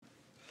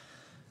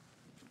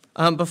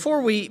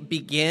Before we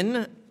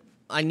begin,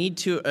 I need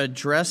to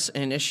address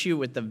an issue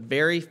with the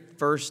very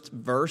first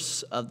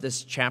verse of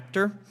this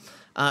chapter.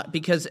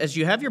 Because as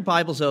you have your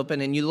Bibles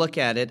open and you look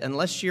at it,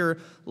 unless you're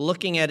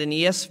looking at an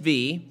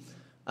ESV,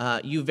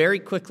 you very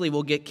quickly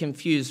will get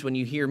confused when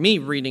you hear me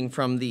reading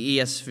from the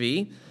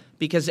ESV,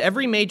 because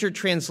every major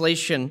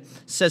translation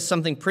says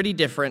something pretty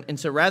different. And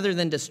so rather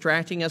than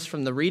distracting us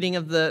from the reading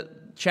of the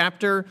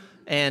chapter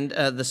and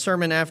the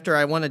sermon after,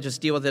 I want to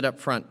just deal with it up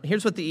front.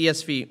 Here's what the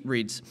ESV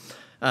reads.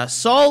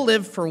 Saul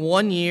lived for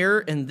 1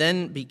 year and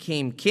then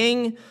became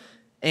king,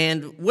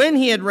 and when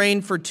he had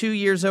reigned for 2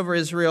 years over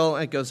Israel,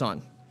 it goes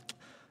on.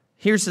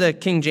 Here's the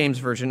King James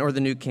Version, or the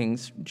New King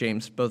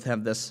James, both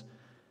have this.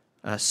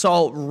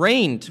 Saul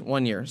reigned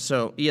 1 year.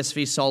 So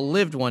ESV, Saul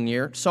lived 1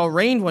 year. Saul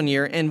reigned 1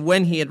 year, and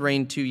when he had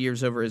reigned 2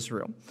 years over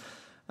Israel.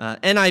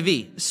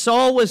 NIV,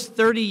 Saul was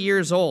 30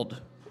 years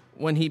old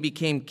when he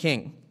became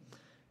king,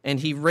 and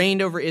he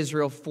reigned over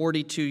Israel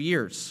 42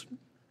 years.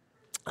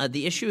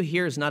 The issue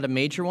here is not a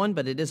major one,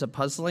 but it is a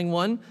puzzling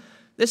one.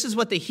 This is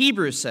what the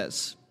Hebrew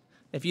says.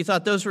 If you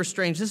thought those were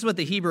strange, this is what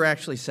the Hebrew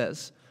actually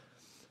says.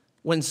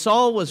 When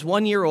Saul was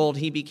 1 year old,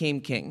 he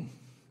became king,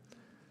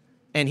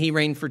 and he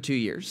reigned for 2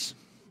 years.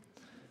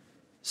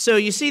 So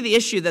you see the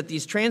issue that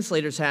these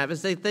translators have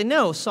is they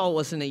know Saul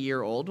wasn't a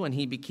year old when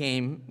he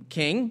became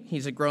king.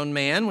 He's a grown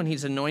man when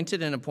he's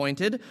anointed and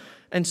appointed.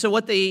 And so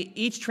what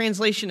each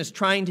translation is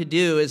trying to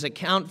do is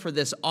account for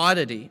this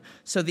oddity.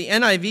 So the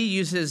NIV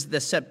uses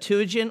the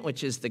Septuagint,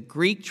 which is the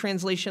Greek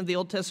translation of the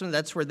Old Testament.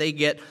 That's where they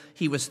get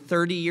he was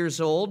 30 years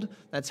old.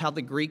 That's how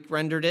the Greek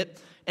rendered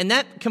it. And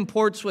that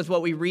comports with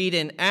what we read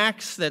in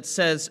Acts that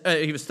says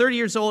he was 30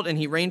 years old and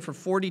he reigned for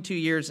 42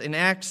 years. In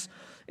Acts,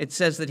 it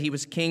says that he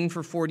was king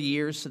for 40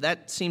 years. So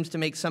that seems to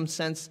make some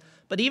sense.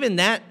 But even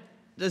that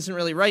isn't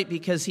really right,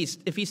 because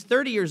if he's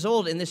 30 years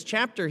old in this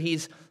chapter,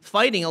 he's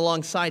fighting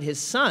alongside his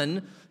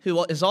son,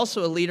 who is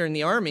also a leader in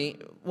the army.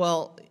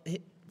 Well,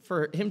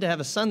 for him to have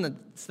a son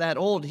that's that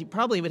old, he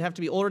probably would have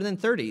to be older than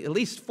 30, at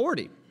least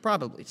 40,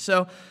 probably.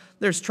 So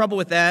there's trouble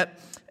with that.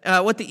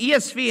 What the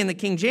ESV and the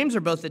King James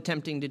are both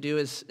attempting to do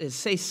is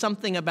say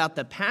something about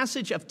the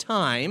passage of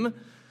time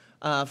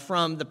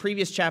from the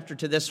previous chapter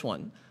to this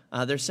one.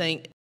 They're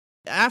saying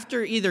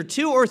after either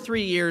 2 or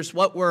 3 years,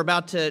 what we're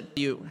about to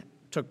do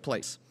took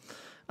place.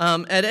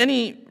 At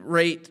any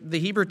rate, the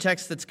Hebrew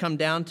text that's come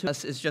down to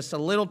us is just a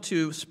little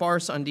too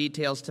sparse on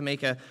details to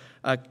make a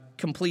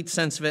complete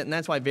sense of it, and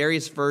that's why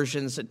various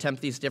versions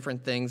attempt these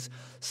different things.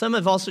 Some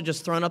have also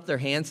just thrown up their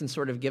hands and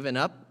sort of given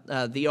up.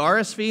 The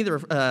RSV,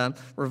 the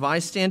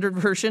Revised Standard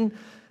Version,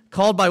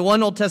 called by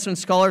one Old Testament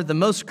scholar the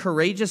most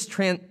courageous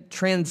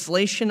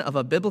translation of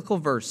a biblical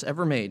verse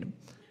ever made.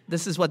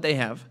 This is what they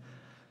have.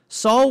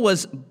 Saul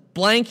was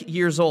blank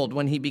years old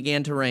when he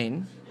began to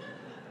reign,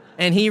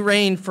 and he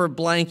reigned for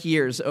blank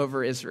years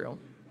over Israel.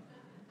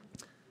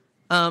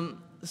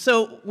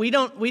 So we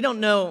don't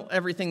know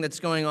everything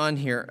that's going on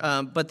here,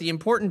 but the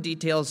important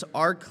details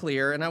are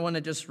clear, and I want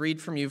to just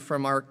read from you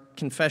from our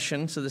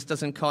confession, so this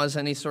doesn't cause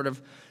any sort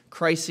of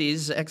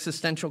crises,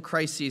 existential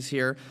crises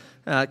here.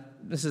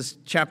 This is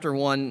chapter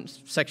 1,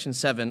 section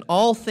 7.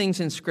 All things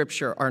in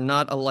Scripture are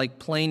not alike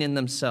plain in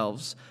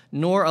themselves,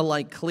 nor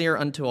alike clear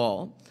unto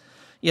all.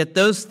 Yet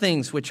those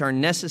things which are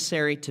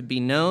necessary to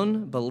be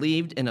known,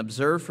 believed, and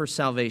observed for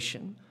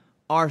salvation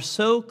are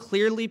so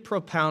clearly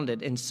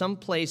propounded in some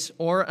place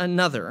or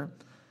another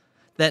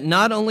that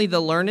not only the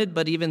learned,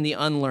 but even the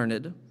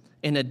unlearned,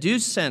 in a due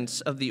sense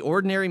of the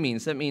ordinary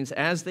means, that means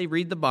as they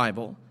read the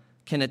Bible,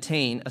 can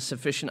attain a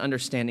sufficient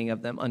understanding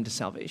of them unto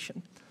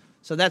salvation.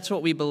 So that's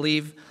what we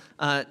believe.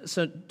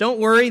 So don't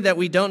worry that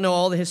we don't know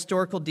all the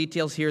historical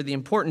details here. The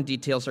important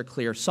details are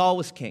clear. Saul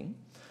was king.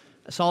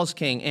 Saul's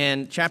king,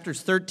 and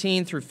chapters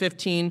 13 through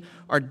 15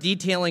 are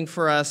detailing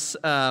for us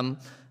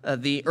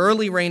the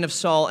early reign of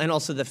Saul and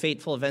also the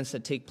fateful events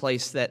that take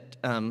place that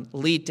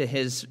lead to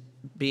his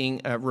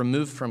being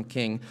removed from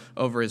king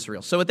over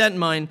Israel. So with that in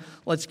mind,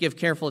 let's give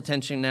careful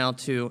attention now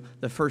to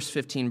the first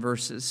 15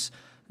 verses.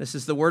 This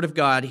is the word of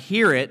God.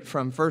 Hear it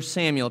from 1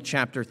 Samuel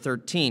chapter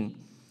 13.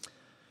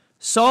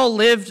 Saul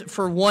lived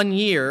for 1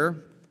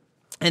 year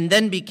and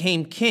then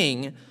became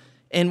king.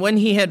 And when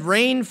he had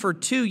reigned for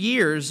 2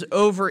 years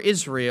over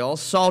Israel,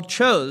 Saul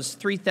chose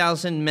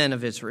 3,000 men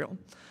of Israel.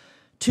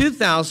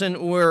 2,000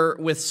 were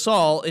with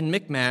Saul in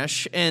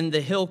Michmash and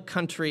the hill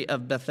country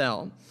of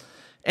Bethel.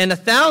 And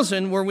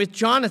 1,000 were with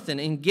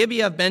Jonathan in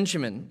Gibeah of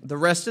Benjamin. The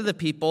rest of the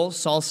people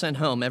Saul sent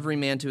home, every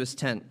man to his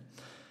tent.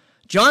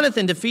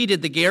 Jonathan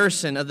defeated the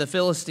garrison of the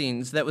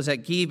Philistines that was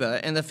at Gibeah,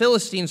 and the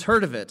Philistines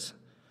heard of it.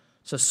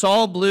 So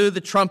Saul blew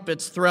the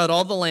trumpets throughout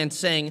all the land,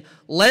 saying,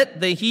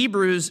 "Let the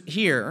Hebrews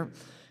hear."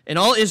 And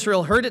all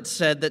Israel heard it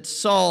said that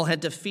Saul had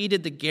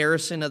defeated the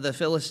garrison of the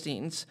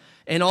Philistines,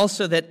 and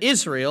also that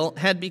Israel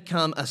had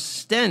become a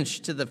stench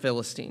to the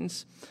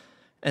Philistines.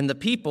 And the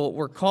people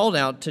were called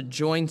out to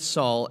join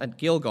Saul at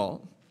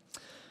Gilgal.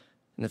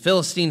 And the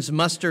Philistines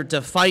mustered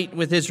to fight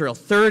with Israel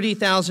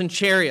 30,000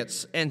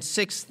 chariots and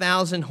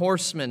 6,000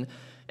 horsemen,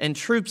 and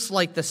troops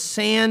like the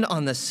sand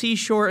on the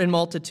seashore in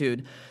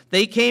multitude.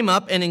 they came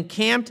up and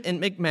encamped in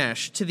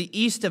Michmash to the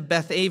east of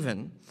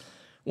Beth-aven.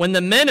 When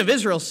the men of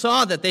Israel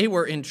saw that they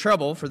were in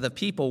trouble, for the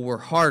people were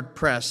hard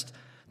pressed,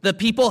 the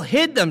people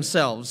hid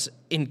themselves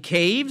in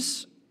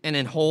caves and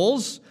in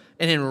holes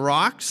and in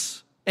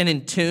rocks and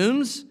in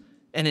tombs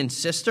and in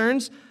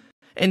cisterns.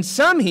 And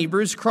some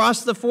Hebrews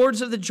crossed the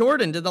fords of the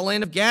Jordan to the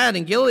land of Gad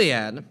and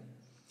Gilead.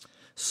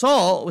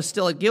 Saul was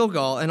still at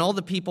Gilgal, and all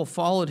the people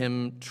followed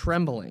him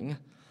trembling.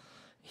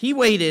 He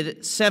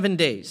waited 7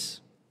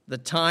 days, the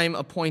time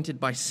appointed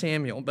by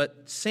Samuel.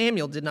 But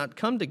Samuel did not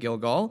come to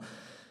Gilgal,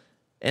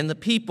 and the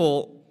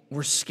people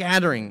were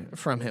scattering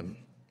from him.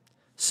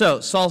 So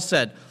Saul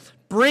said,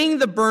 "Bring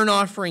the burnt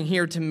offering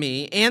here to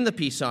me and the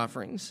peace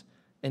offerings."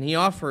 And he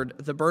offered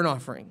the burnt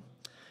offering.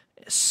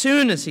 As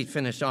soon as he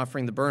finished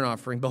offering the burnt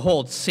offering,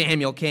 behold,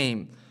 Samuel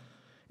came.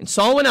 And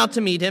Saul went out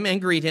to meet him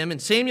and greet him.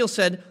 And Samuel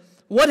said,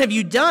 "What have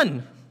you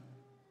done?"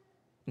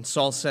 And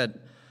Saul said,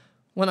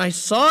 "When I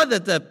saw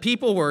that the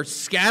people were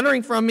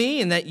scattering from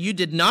me, and that you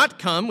did not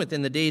come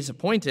within the days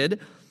appointed,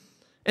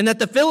 and that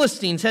the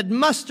Philistines had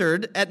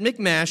mustered at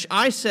Michmash,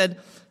 I said,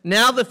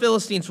 now the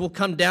Philistines will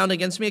come down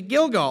against me at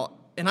Gilgal,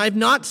 and I have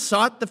not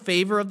sought the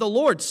favor of the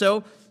Lord.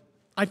 So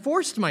I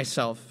forced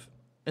myself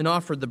and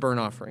offered the burnt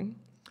offering."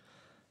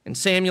 And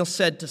Samuel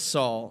said to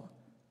Saul,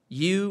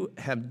 "You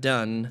have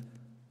done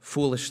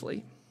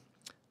foolishly.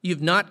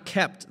 You've not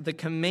kept the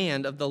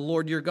command of the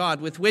Lord your God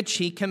with which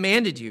he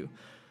commanded you.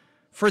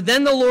 For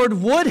then the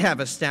Lord would have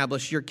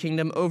established your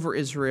kingdom over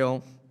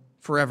Israel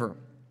forever.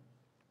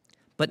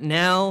 But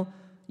now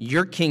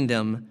your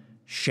kingdom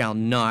shall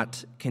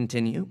not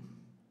continue.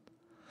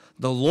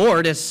 The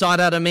Lord has sought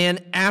out a man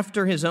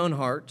after his own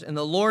heart, and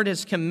the Lord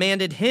has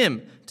commanded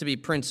him to be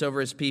prince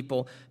over his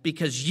people,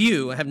 because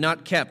you have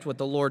not kept what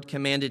the Lord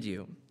commanded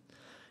you."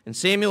 And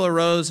Samuel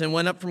arose and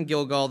went up from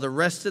Gilgal. The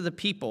rest of the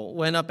people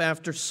went up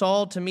after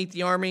Saul to meet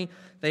the army.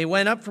 They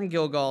went up from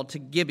Gilgal to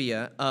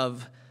Gibeah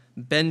of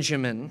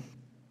Benjamin.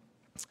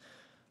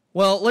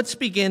 Well, let's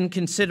begin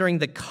considering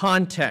the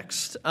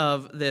context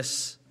of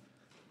this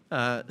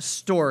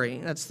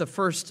story. That's the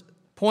first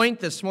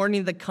point this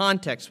morning, the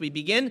context. We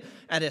begin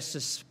at a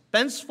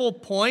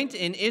suspenseful point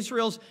in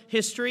Israel's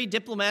history.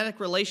 Diplomatic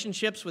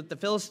relationships with the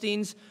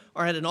Philistines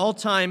are at an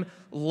all-time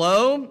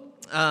low.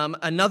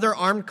 Another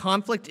armed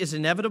conflict is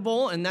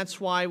inevitable, and that's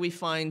why we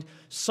find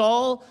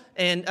Saul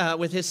and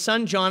with his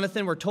son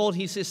Jonathan. We're told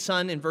he's his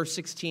son in verse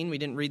 16. We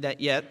didn't read that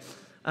yet,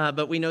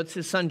 but we know it's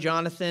his son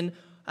Jonathan.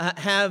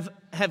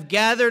 Have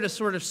gathered a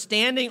sort of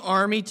standing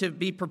army to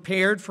be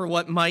prepared for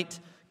what might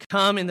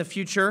come in the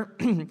future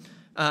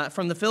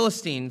from the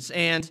Philistines.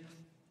 And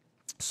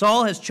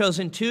Saul has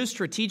chosen 2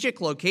 strategic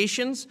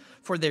locations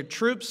for their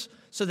troops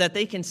so that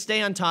they can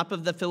stay on top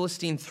of the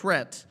Philistine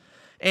threat.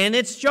 And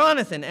it's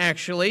Jonathan,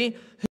 actually,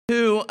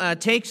 who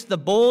takes the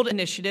bold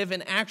initiative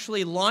and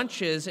actually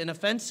launches an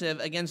offensive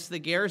against the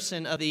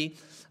garrison of the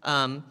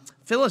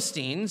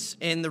Philistines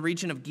in the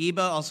region of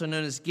Geba, also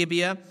known as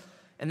Gibeah.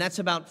 And that's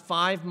about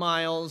 5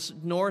 miles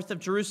north of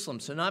Jerusalem,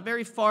 so not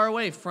very far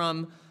away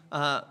from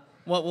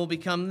what will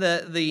become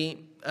the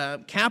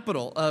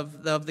capital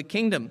of the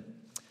kingdom.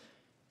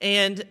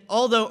 And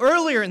although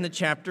earlier in the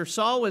chapter,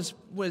 Saul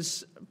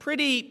was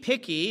pretty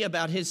picky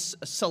about his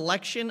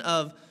selection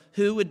of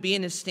who would be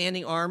in his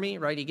standing army,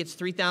 right? He gets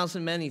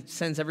 3,000 men. He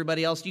sends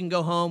everybody else, "You can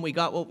go home. We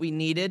got what we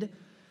needed."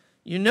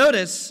 You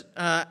notice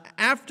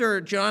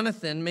after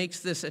Jonathan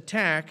makes this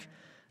attack,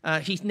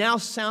 he now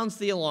sounds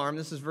the alarm.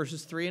 This is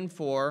verses 3 and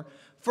 4,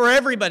 for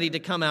everybody to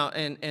come out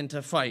and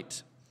to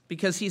fight,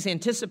 because he's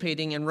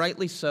anticipating, and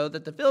rightly so,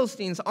 that the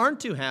Philistines aren't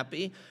too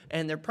happy,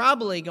 and they're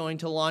probably going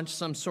to launch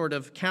some sort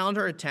of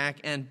counterattack,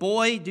 and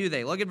boy, do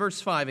they. Look at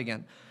verse 5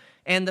 again.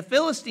 "And the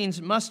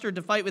Philistines mustered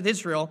to fight with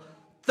Israel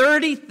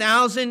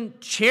 30,000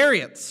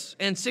 chariots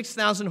and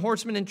 6,000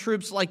 horsemen and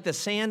troops like the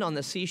sand on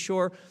the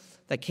seashore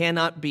that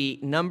cannot be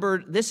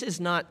numbered." This is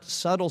not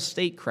subtle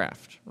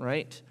statecraft,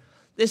 right?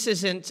 This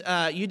isn't,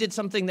 you did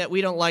something that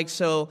we don't like,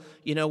 so,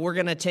 we're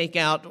going to take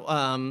out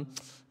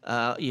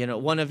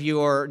one of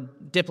your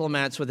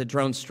diplomats with a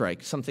drone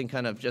strike, something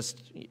kind of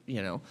just,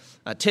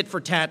 a tit for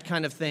tat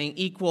kind of thing,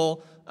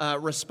 equal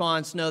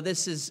response. No,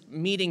 this is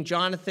meeting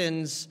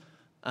Jonathan's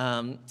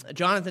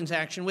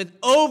action with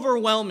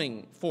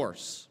overwhelming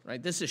force,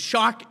 right? This is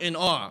shock and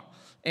awe,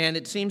 and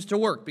it seems to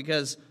work,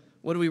 because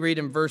what do we read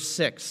in verse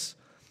 6?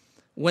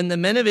 "When the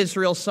men of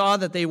Israel saw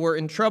that they were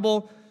in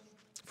trouble,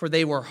 for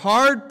they were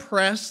hard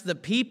pressed, the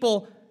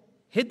people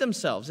hid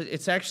themselves."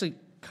 It's actually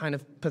kind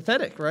of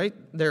pathetic, right?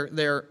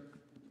 They're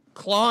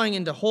clawing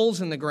into holes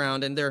in the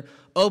ground, and they're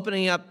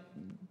opening up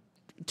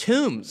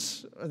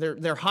tombs.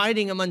 They're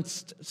hiding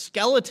amongst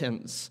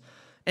skeletons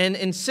and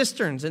in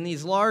cisterns and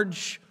these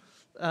large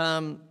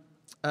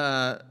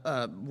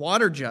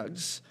water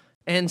jugs.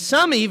 And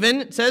some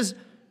even, it says,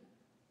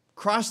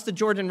 crossed the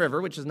Jordan River,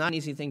 which is not an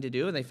easy thing to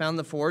do. And they found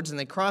the fords, and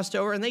they crossed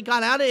over, and they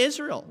got out of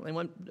Israel. They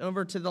went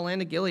over to the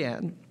land of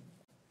Gilead.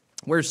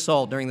 Where's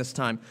Saul during this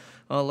time?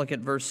 Well, look at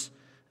verse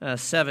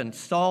 7.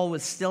 "Saul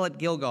was still at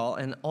Gilgal,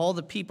 and all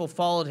the people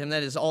followed him,"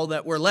 that is, all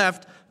that were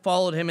left,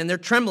 followed him, and they're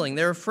trembling,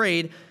 they're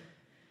afraid.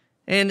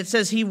 And it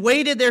says he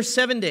waited there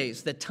 7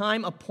 days, the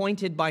time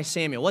appointed by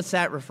Samuel. What's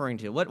that referring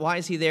to? Why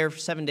is he there for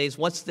 7 days?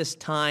 What's this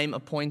time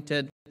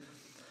appointed?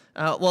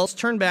 Well, let's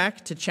turn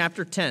back to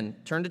chapter 10.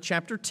 Turn to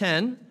chapter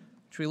 10,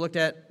 which we looked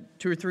at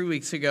 2 or 3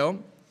 weeks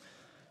ago.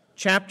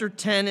 Chapter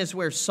 10 is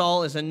where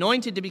Saul is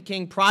anointed to be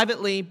king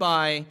privately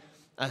by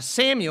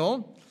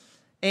Samuel.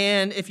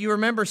 And if you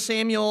remember,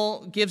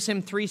 Samuel gives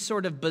him 3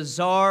 sort of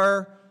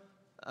bizarre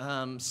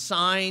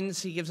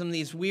signs. He gives him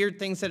these weird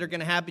things that are going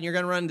to happen. You're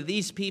going to run into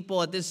these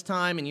people at this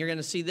time, and you're going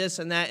to see this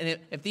and that. And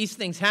if these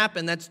things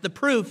happen, that's the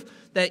proof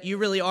that you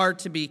really are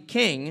to be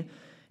king.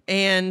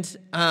 And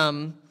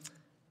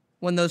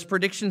when those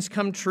predictions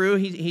come true,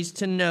 he's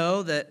to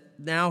know that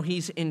now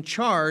he's in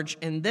charge.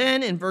 And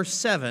then in verse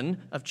 7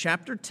 of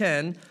chapter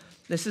 10,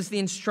 this is the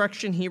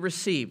instruction he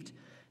received.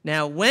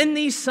 Now, when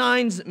these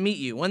signs meet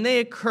you, when they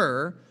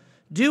occur,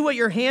 do what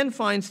your hand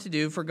finds to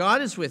do, for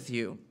God is with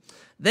you.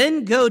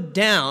 Then go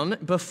down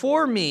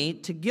before me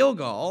to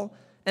Gilgal,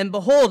 and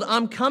behold,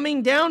 I'm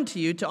coming down to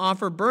you to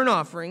offer burnt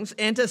offerings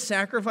and to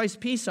sacrifice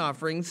peace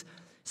offerings.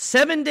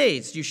 7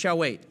 days you shall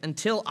wait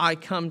until I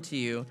come to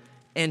you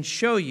and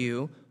show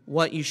you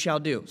what you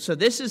shall do. So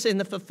this is in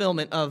the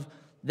fulfillment of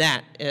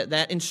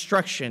that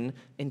instruction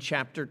in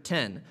chapter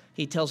 10.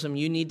 He tells him,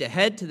 you need to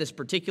head to this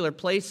particular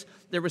place.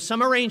 There was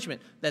some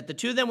arrangement that the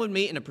two of them would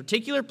meet in a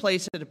particular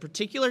place at a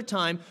particular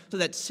time so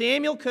that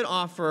Samuel could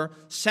offer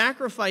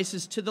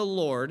sacrifices to the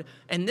Lord.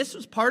 And this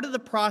was part of the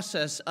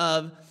process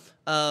of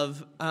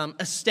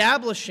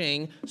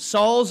establishing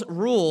Saul's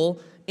rule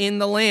in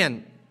the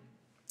land.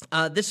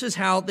 This is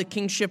how the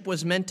kingship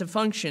was meant to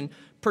function,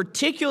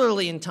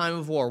 particularly in time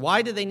of war.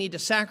 Why do they need to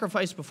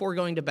sacrifice before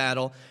going to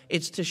battle?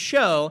 It's to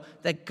show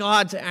that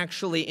God's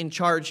actually in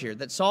charge here,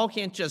 that Saul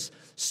can't just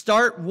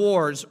start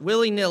wars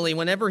willy-nilly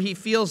whenever he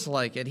feels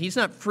like it. He's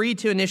not free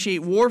to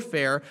initiate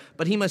warfare,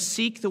 but he must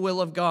seek the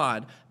will of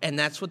God, and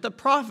that's what the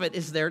prophet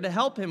is there to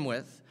help him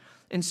with.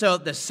 And so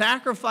the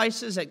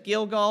sacrifices at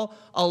Gilgal,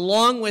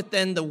 along with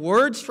then the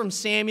words from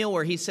Samuel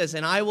where he says,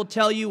 and I will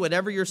tell you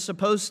whatever you're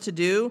supposed to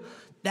do,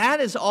 that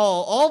is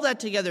all that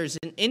together is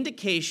an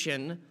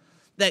indication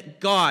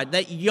that God,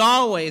 that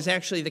Yahweh is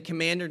actually the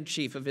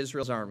commander-in-chief of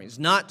Israel's armies,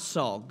 not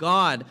Saul.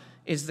 God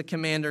is the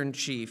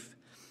commander-in-chief,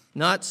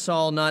 not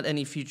Saul, not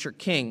any future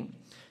king.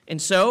 And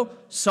so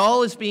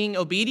Saul is being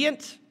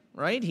obedient,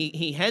 right?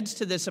 He heads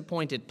to this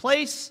appointed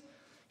place.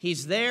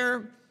 He's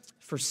there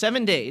for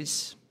 7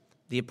 days,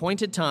 the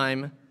appointed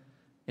time,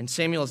 and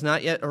Samuel has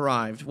not yet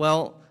arrived.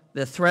 Well,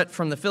 the threat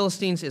from the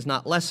Philistines is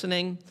not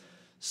lessening.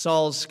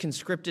 Saul's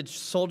conscripted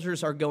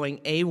soldiers are going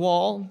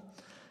AWOL.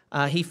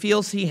 He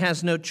feels he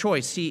has no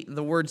choice.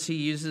 The words he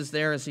uses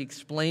there as he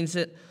explains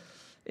it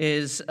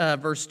is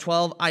verse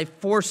 12, I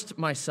forced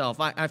myself.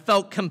 I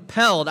felt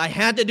compelled. I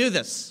had to do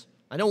this.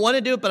 I don't want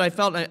to do it, but I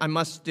felt I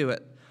must do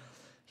it.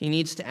 He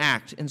needs to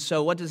act. And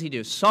so what does he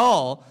do?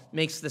 Saul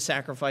makes the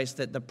sacrifice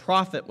that the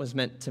prophet was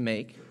meant to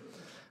make.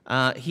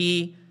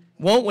 He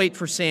won't wait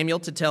for Samuel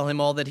to tell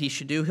him all that he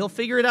should do. He'll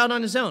figure it out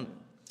on his own.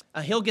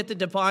 He'll get the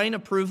divine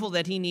approval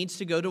that he needs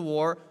to go to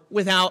war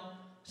without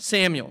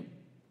Samuel.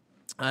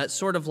 It's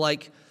sort of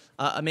like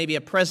maybe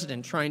a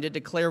president trying to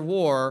declare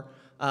war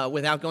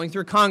without going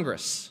through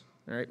Congress.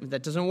 All right?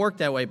 That doesn't work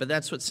that way, but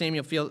that's what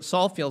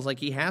Saul feels like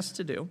he has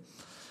to do.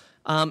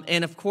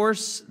 And of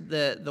course,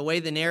 the way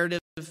the narrative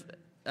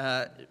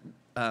has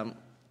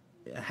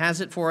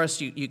it for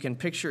us, you can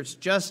picture it's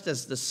just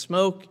as the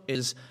smoke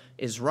is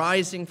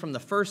rising from the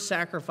first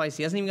sacrifice.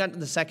 He hasn't even gotten to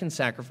the second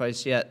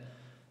sacrifice yet.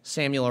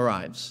 Samuel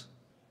arrives,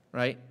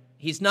 right?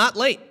 He's not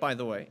late, by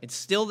the way. It's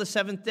still the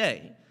 7th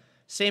day.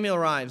 Samuel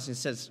arrives and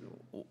says,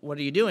 what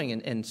are you doing?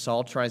 And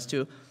Saul tries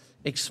to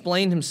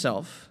explain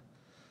himself,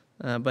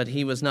 but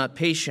he was not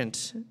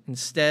patient.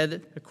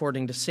 Instead,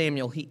 according to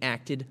Samuel, he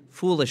acted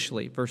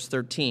foolishly, verse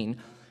 13.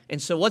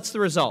 And so what's the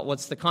result?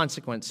 What's the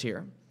consequence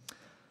here?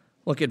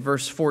 Look at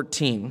verse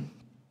 14.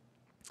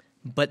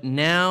 But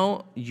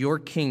now your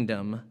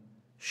kingdom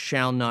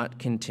shall not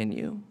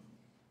continue.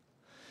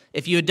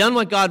 If you had done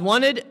what God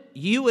wanted,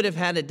 you would have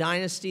had a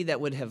dynasty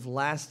that would have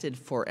lasted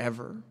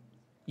forever.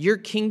 Your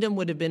kingdom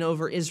would have been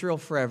over Israel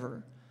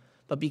forever.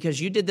 But because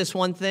you did this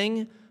one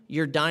thing,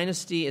 your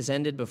dynasty is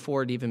ended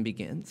before it even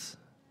begins.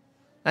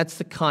 That's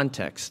the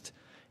context.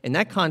 And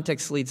that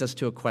context leads us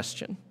to a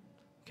question.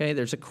 Okay,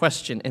 there's a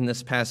question in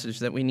this passage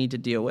that we need to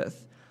deal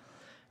with.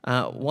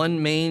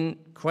 One main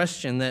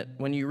question that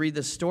when you read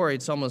this story,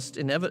 it's almost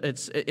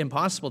it's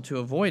impossible to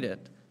avoid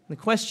it. The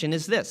question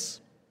is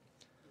this: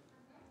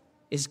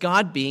 is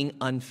God being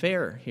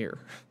unfair here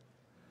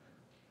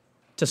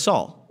to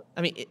Saul?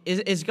 I mean,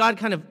 is God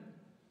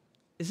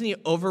isn't he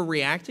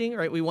overreacting,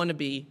 right? We don't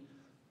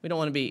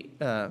want to be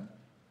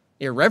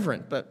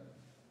irreverent, but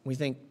we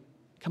think,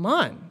 come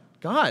on,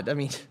 God. I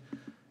mean,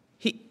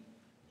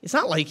 it's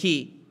not like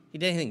he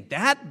did anything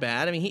that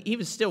bad. I mean, he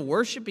was still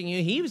worshiping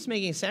you. He was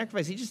making a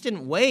sacrifice. He just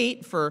didn't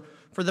wait for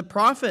the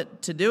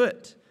prophet to do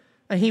it.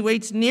 And he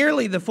waits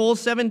nearly the full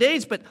 7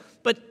 days, but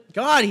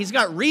God, he's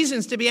got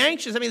reasons to be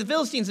anxious. I mean, the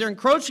Philistines, they're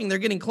encroaching. They're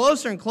getting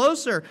closer and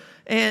closer.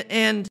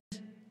 And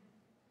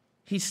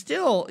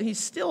he's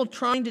still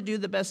trying to do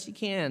the best he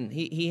can.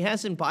 He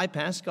hasn't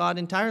bypassed God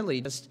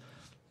entirely, just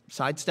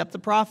sidestepped the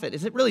prophet.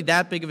 Is it really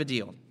that big of a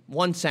deal?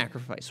 One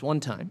sacrifice, one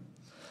time.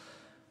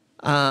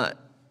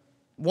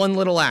 One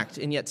little act,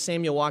 and yet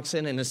Samuel walks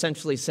in and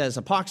essentially says,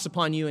 "A pox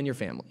upon you and your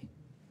family."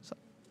 So,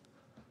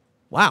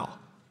 wow.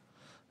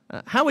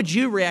 How would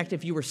you react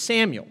if you were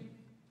Samuel?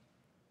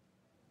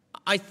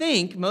 I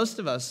think most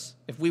of us,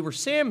 if we were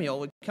Samuel,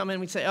 would come in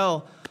and we'd say,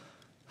 "Oh,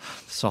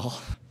 Saul,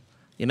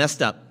 you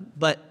messed up,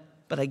 but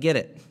I get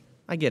it.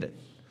 I get it.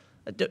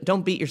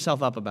 Don't beat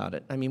yourself up about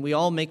it. I mean, we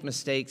all make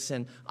mistakes,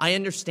 and I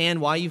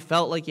understand why you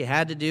felt like you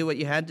had to do what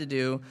you had to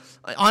do.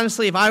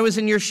 Honestly, if I was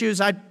in your shoes,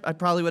 I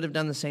probably would have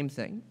done the same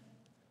thing."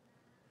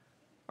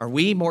 Are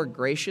we more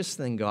gracious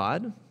than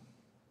God?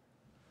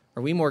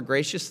 Are we more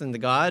gracious than the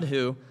God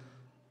who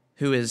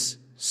is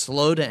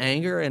slow to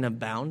anger and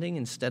abounding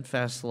in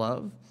steadfast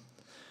love?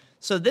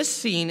 So this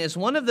scene is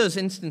one of those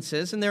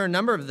instances, and there are a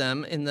number of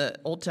them in the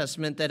Old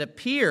Testament, that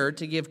appear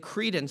to give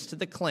credence to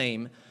the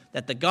claim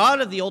that the God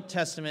of the Old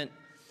Testament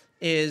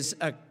is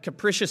a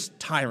capricious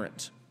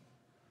tyrant,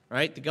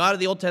 right? The God of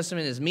the Old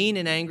Testament is mean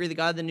and angry. The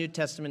God of the New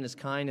Testament is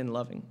kind and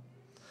loving.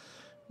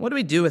 What do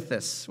we do with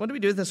this? What do we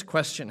do with this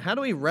question? How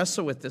do we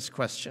wrestle with this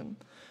question?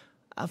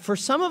 For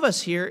some of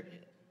us here,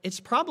 it's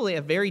probably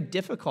a very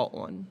difficult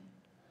one.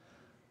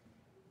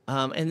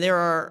 And there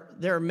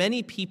are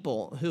many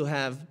people who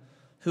have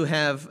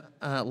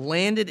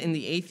landed in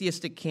the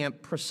atheistic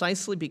camp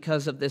precisely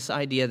because of this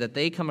idea that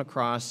they come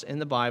across in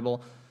the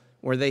Bible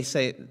where they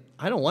say,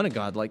 "I don't want a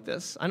God like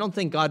this. I don't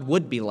think God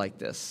would be like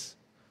this.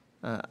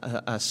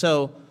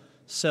 So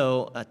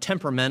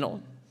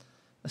temperamental,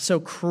 so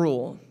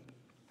cruel."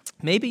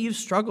 Maybe you've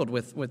struggled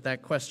with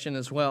that question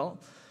as well.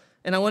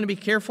 And I want to be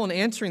careful in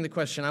answering the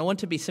question. I want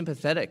to be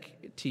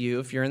sympathetic to you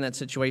if you're in that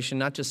situation,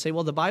 not just say,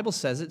 "Well, the Bible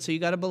says it, so you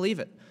got to believe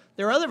it."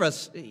 There are other of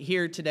us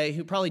here today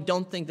who probably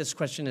don't think this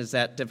question is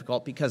that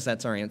difficult because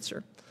that's our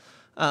answer.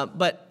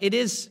 But it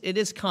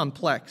is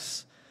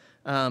complex.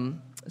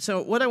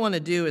 So what I want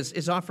to do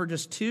is offer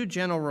just two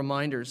general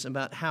reminders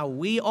about how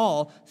we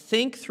all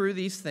think through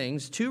these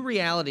things, two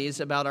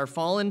realities about our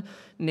fallen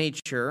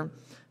nature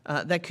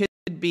that could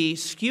be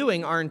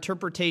skewing our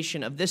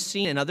interpretation of this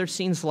scene and other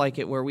scenes like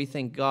it, where we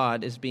think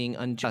God is being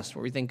unjust,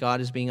 where we think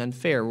God is being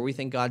unfair, where we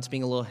think God's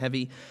being a little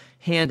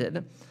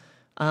heavy-handed.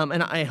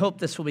 And I hope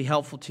this will be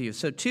helpful to you.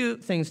 So two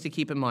things to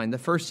keep in mind. The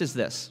first is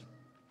this: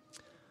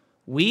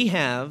 we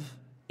have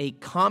a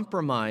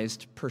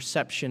compromised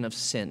perception of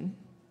sin.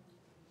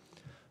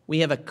 We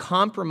have a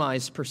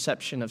compromised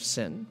perception of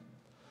sin.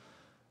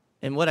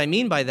 And what I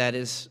mean by that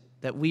is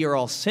that we are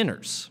all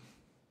sinners.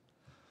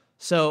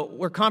 So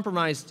we're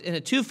compromised in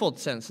a twofold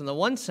sense. In the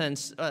one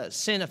sense,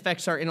 sin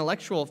affects our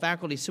intellectual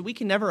faculties, so we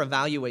can never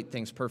evaluate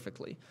things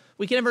perfectly.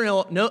 We can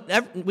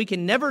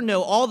never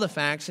know all the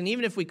facts, and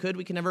even if we could,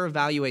 we can never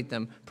evaluate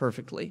them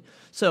perfectly.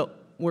 So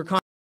we're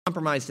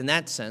compromised in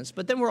that sense,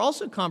 but then we're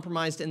also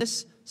compromised in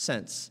this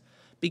sense.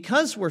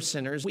 Because we're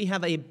sinners, we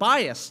have a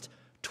bias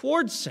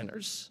towards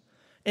sinners,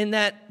 in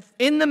that,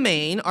 in the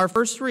main, our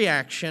first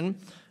reaction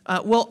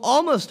will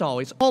almost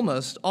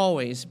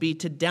always be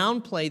to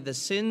downplay the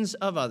sins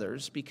of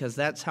others, because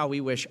that's how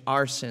we wish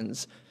our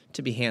sins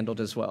to be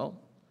handled as well.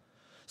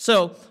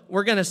 So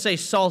we're going to say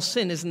Saul's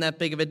sin isn't that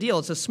big of a deal.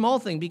 It's a small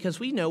thing because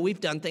we know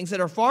we've done things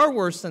that are far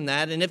worse than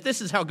that. And if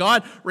this is how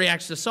God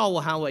reacts to Saul,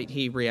 well, how might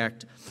he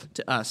react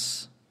to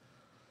us?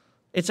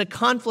 It's a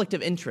conflict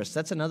of interest.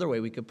 That's another way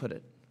we could put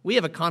it. We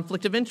have a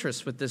conflict of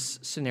interest with this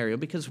scenario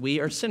because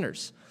we are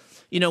sinners.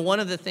 You know, one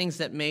of the things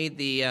that made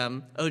the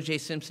O.J.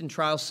 Simpson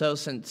trial so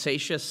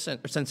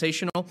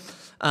sensational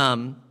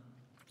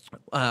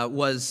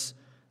was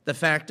the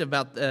fact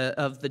about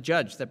of the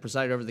judge that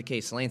presided over the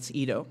case, Lance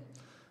Ito.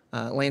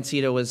 Lance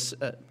Ito was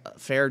a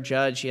fair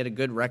judge. He had a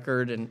good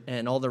record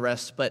and all the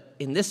rest. But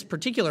in this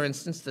particular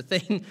instance, the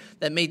thing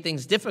that made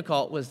things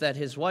difficult was that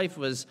his wife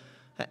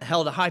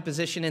held a high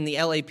position in the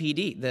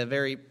LAPD, the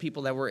very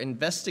people that were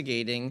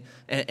investigating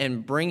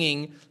and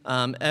bringing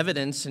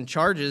evidence and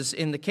charges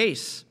in the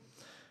case.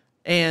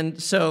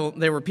 And so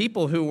there were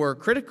people who were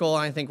critical,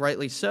 I think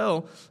rightly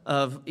so,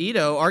 of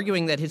Ito,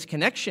 arguing that his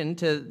connection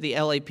to the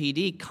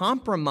LAPD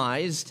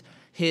compromised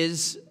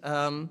his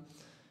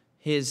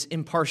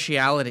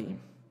impartiality.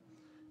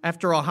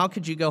 After all, how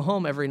could you go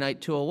home every night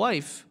to a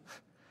wife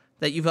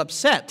that you've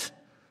upset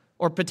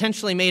or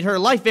potentially made her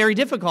life very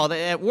difficult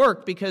at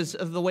work because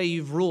of the way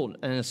you've ruled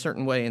in a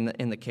certain way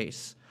in the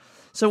case?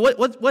 So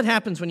what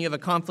happens when you have a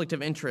conflict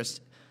of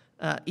interest?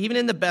 Even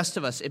in the best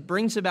of us, it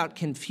brings about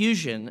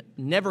confusion,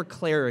 never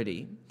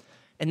clarity.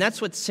 And that's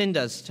what sin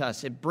does to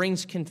us. It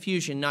brings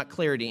confusion, not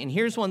clarity. And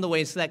here's one of the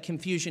ways that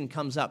confusion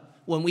comes up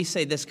when we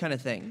say this kind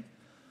of thing.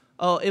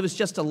 Oh, it was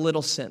just a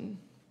little sin.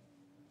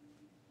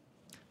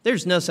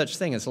 There's no such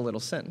thing as a little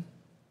sin.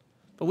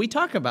 But we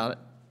talk about it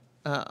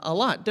a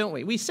lot, don't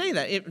we? We say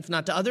that. If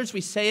not to others,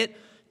 we say it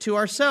to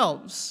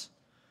ourselves.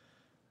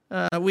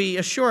 We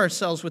assure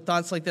ourselves with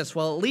thoughts like this: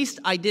 well, at least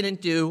I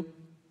didn't do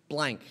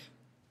blank.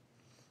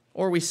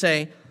 Or we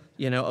say,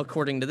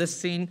 according to this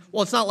scene.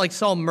 Well, it's not like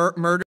Saul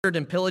murdered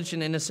and pillaged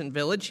an innocent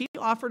village. He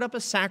offered up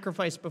a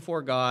sacrifice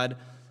before God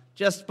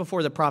just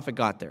before the prophet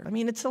got there. I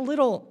mean, it's a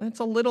little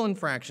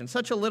infraction,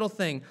 such a little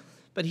thing.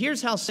 But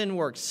here's how sin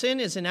works. Sin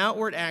is an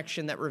outward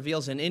action that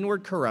reveals an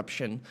inward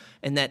corruption,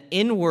 and that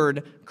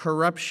inward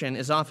corruption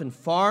is often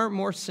far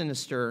more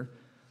sinister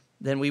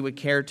than we would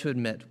care to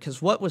admit.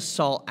 Because what was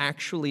Saul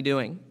actually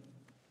doing?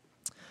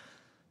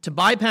 To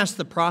bypass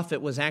the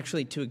prophet was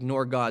actually to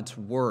ignore God's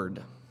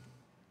word.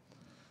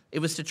 It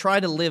was to try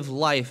to live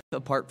life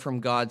apart from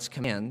God's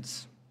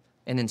commands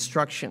and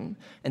instruction.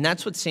 And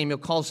that's what Samuel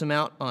calls him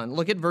out on.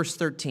 Look at verse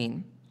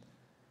 13.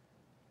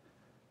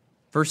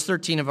 Verse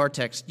 13 of our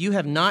text. You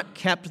have not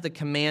kept the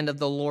command of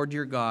the Lord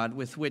your God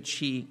with which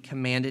he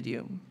commanded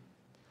you.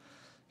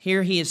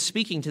 Here he is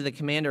speaking to the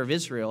commander of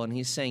Israel, and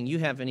he's saying, you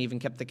haven't even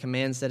kept the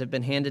commands that have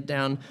been handed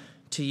down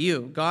to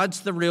you.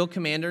 God's the real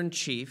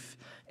commander-in-chief,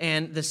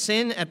 and the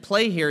sin at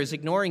play here is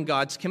ignoring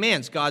God's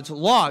commands, God's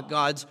law,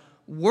 God's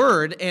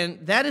word,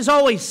 and that is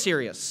always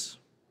serious.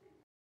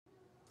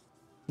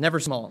 Never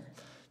small.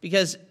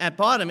 Because at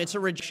bottom, it's a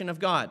rejection of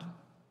God.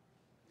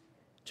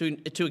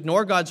 To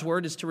ignore God's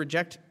word is to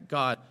reject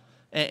God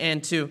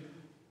and to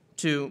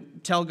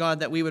tell God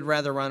that we would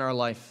rather run our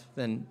life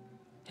than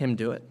him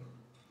do it.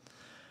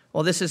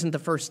 Well, this isn't the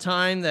first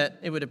time that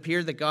it would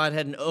appear that God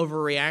had an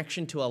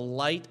overreaction to a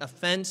light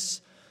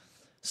offense.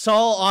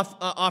 Saul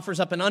offers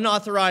up an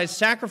unauthorized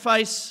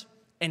sacrifice,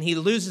 and he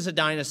loses a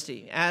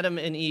dynasty. Adam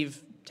and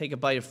Eve take a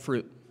bite of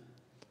fruit,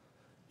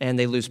 and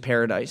they lose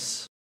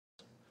paradise,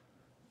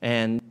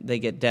 and they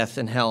get death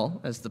and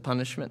hell as the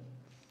punishment.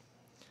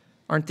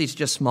 Aren't these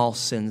just small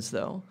sins,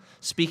 though?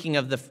 Speaking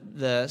of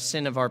the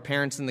sin of our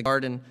parents in the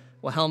garden,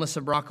 Wilhelmus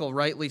of Brockel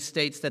rightly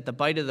states that the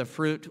bite of the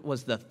fruit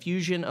was the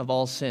fusion of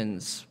all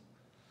sins.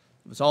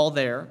 It was all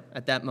there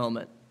at that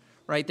moment,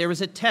 right? There was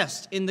a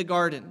test in the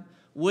garden.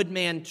 Would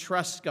man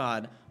trust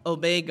God,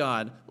 obey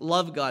God,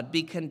 love God,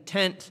 be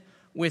content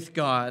with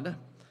God?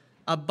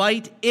 A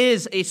bite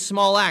is a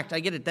small act. I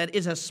get it. That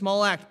is a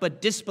small act.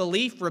 But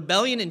disbelief,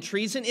 rebellion, and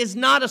treason is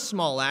not a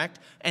small act.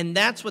 And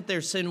that's what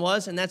their sin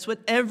was, and that's what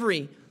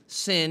every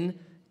sin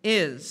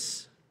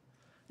is.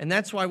 And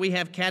that's why we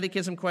have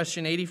Catechism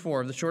question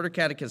 84 of the Shorter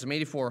Catechism,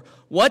 84.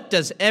 What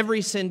does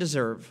every sin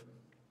deserve?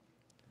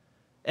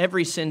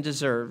 Every sin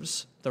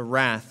deserves the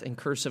wrath and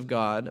curse of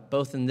God,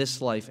 both in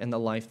this life and the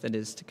life that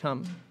is to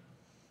come.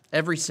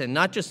 Every sin,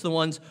 not just the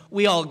ones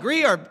we all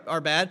agree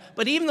are bad,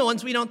 but even the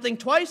ones we don't think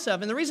twice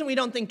of. And the reason we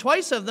don't think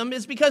twice of them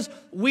is because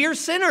we're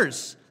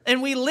sinners,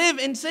 and we live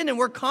in sin, and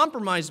we're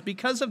compromised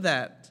because of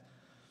that.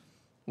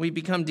 We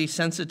become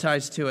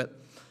desensitized to it.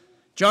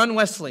 John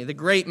Wesley, the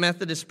great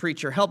Methodist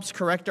preacher, helps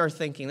correct our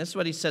thinking. This is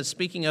what he says,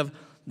 speaking of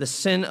the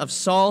sin of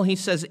Saul. He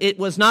says, it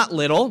was not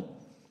little.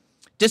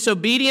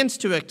 Disobedience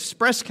to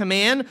express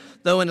command,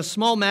 though in a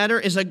small matter,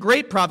 is a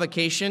great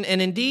provocation.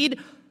 And indeed,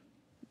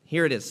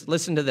 here it is.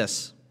 Listen to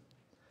this.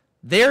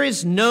 There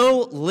is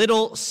no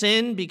little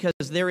sin because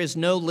there is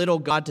no little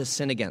God to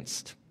sin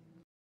against.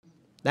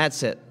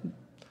 That's it.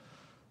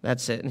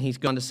 That's it. And he's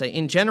going to say,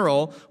 in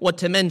general, what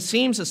to men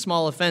seems a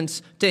small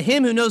offense, to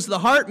him who knows the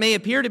heart may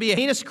appear to be a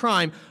heinous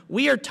crime.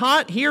 We are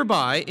taught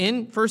hereby,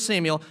 in 1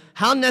 Samuel,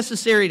 how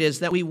necessary it is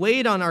that we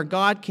wait on our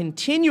God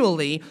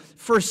continually,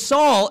 for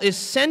Saul is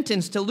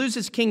sentenced to lose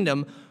his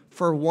kingdom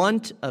for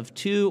want of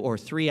 2 or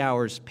 3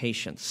 hours'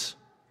 patience.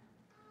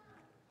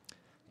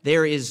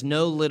 There is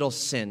no little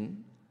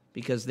sin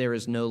because there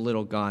is no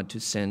little God to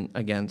sin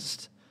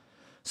against.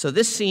 So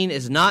this scene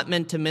is not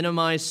meant to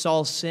minimize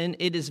Saul's sin.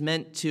 It is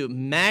meant to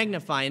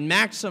magnify and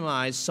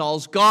maximize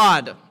Saul's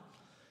God,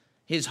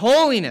 his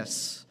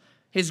holiness,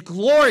 his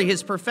glory,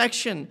 his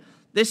perfection.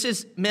 This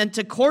is meant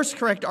to course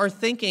correct our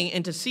thinking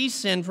and to see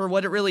sin for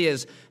what it really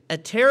is, a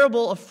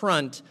terrible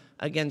affront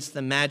against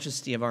the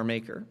majesty of our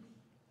Maker.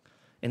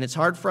 And it's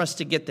hard for us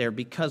to get there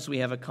because we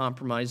have a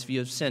compromised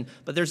view of sin.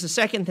 But there's a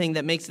second thing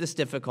that makes this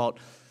difficult.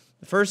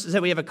 The first is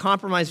that we have a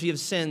compromised view of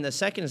sin. The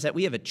second is that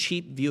we have a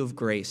cheap view of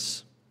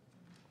grace.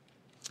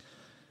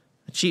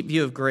 A cheap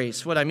view of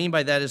grace. What I mean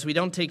by that is we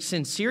don't take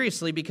sin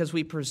seriously because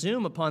we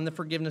presume upon the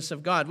forgiveness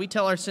of God. We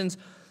tell ourselves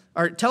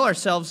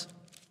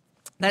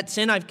that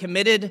sin I've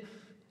committed,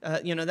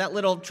 that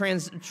little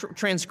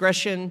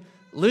transgression,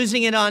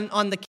 losing it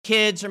on the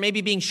kids, or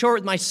maybe being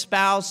short with my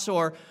spouse,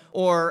 or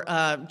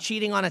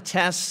cheating on a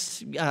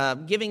test,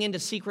 giving into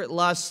secret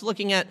lusts,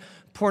 looking at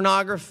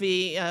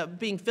pornography,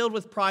 being filled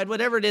with pride,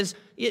 whatever it is,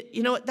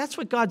 that's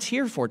what God's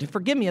here for, to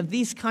forgive me of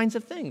these kinds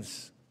of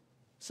things.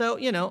 So,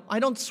 I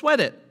don't sweat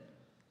it.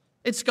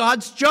 It's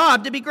God's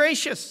job to be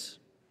gracious.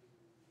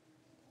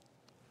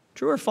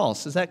 True or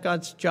false? Is that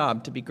God's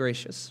job to be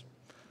gracious?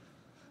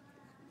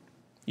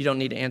 You don't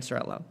need to answer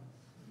out loud.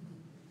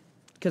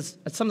 Because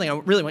it's something I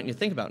really want you to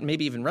think about and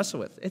maybe even wrestle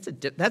with.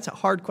 That's a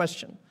hard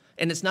question.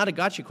 And it's not a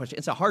gotcha question.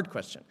 It's a hard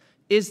question.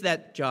 Is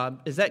that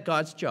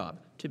God's job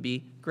to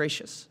be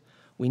gracious?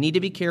 We need to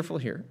be careful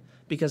here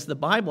because the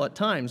Bible at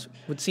times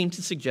would seem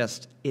to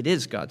suggest it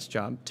is God's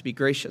job to be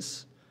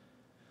gracious.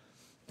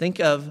 Think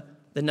of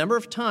the number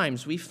of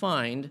times we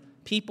find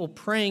people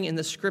praying in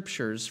the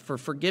scriptures for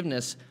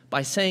forgiveness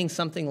by saying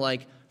something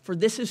like, "For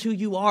this is who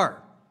you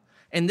are,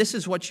 and this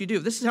is what you do."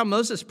 This is how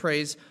Moses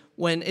prays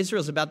when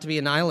Israel's about to be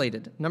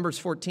annihilated. Numbers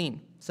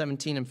 14,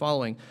 17 and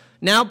following.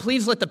 "Now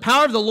please let the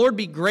power of the Lord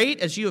be great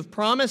as you have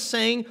promised,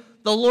 saying,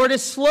 'The Lord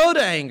is slow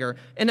to anger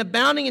and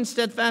abounding in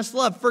steadfast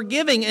love,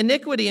 forgiving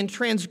iniquity and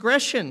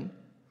transgression.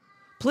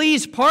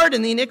 Please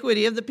pardon the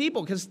iniquity of the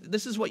people,'" because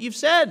this is what you've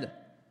said.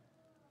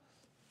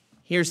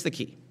 Here's the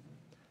key.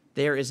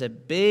 There is a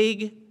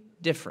big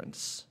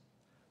difference.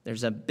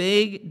 There's a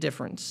big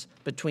difference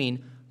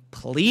between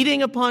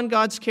pleading upon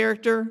God's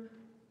character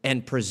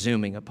and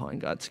presuming upon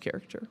God's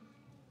character.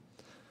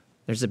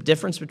 There's a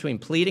difference between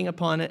pleading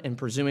upon it and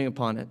presuming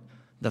upon it.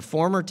 The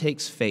former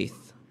takes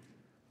faith.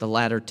 The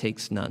latter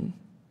takes none.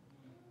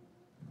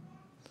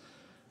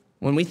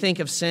 When we think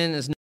of sin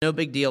as no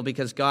big deal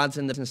because God's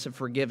in the business of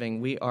forgiving,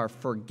 we are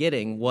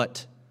forgetting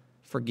what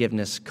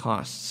forgiveness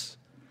costs.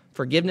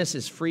 Forgiveness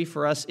is free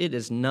for us. It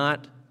is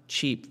not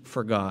cheap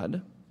for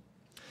God.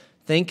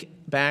 Think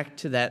back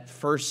to that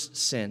first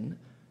sin.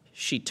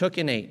 She took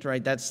and ate,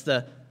 right? That's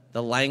the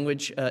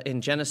language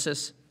in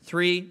Genesis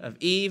 3 of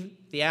Eve,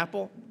 the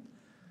apple.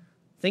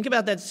 Think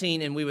about that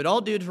scene, and we would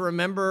all do to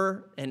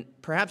remember and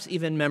perhaps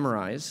even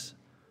memorize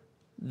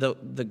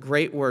the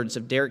great words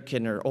of Derek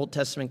Kidner, Old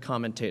Testament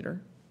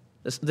commentator.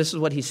 This is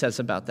what he says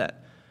about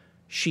that.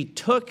 "She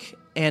took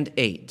and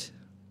ate.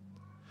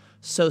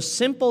 So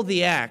simple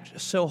the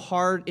act, so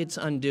hard its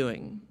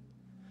undoing.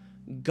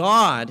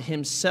 God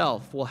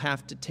himself will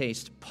have to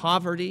taste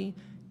poverty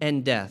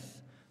and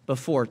death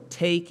before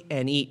take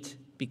and eat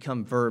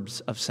become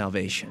verbs of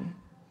salvation."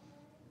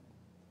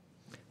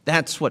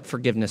 That's what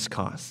forgiveness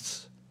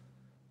costs.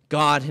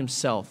 God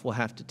himself will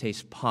have to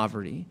taste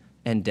poverty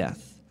and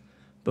death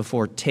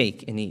before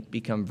take and eat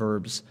become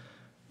verbs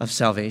of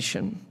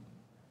salvation.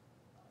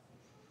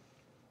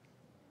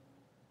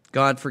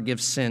 God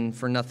forgives sin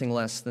for nothing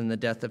less than the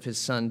death of his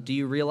son. Do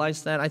you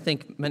realize that? I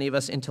think many of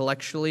us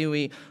intellectually,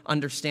 we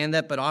understand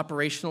that, but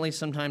operationally,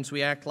 sometimes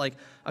we act like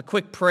a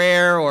quick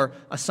prayer or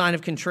a sign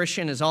of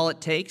contrition is all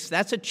it takes.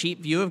 That's a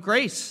cheap view of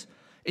grace.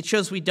 It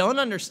shows we don't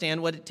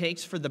understand what it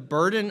takes for the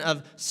burden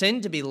of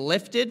sin to be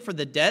lifted, for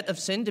the debt of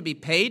sin to be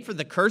paid, for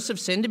the curse of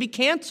sin to be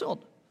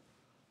canceled.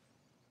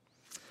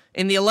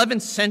 In the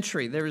 11th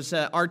century, there was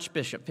an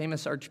archbishop,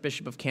 famous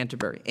Archbishop of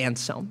Canterbury,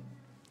 Anselm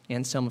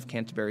of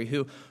Canterbury,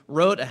 who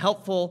wrote a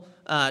helpful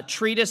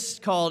treatise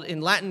called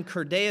in Latin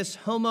Cur Deus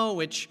Homo,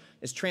 which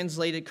is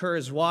translated cur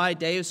as why,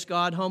 Deus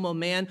God, homo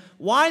man.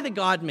 Why the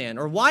God-man,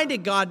 or why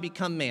did God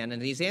become man?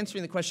 And he's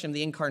answering the question of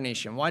the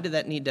incarnation. Why did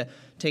that need to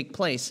take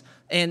place?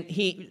 And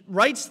he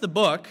writes the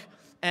book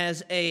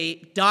as a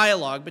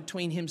dialogue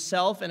between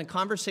himself and a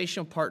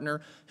conversational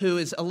partner who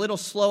is a little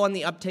slow on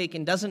the uptake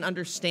and doesn't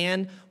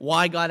understand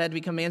why God had to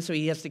become man, so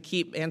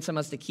Anselm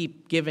has to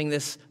keep giving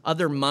this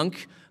other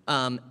monk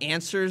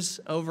answers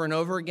over and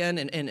over again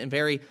in a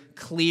very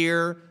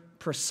clear,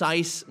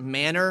 precise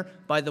manner.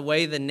 By the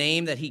way, the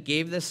name that he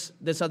gave this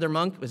other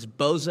monk was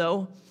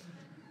Bozo.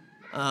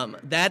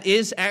 That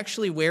is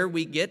actually where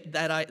we get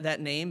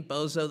that name,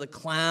 Bozo the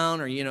clown,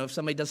 or if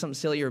somebody does something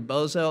silly, or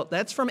Bozo.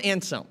 That's from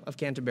Anselm of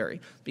Canterbury,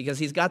 because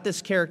he's got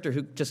this character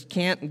who just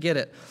can't get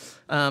it.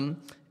 And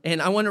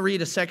I want to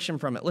read a section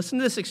from it. Listen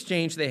to this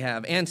exchange they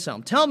have.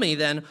 Anselm: "Tell me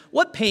then,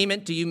 what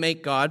payment do you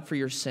make God for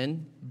your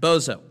sin?"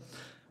 Bozo: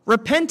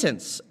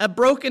 "Repentance, a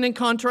broken and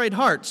contrite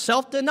heart,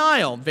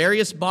 self-denial,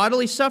 various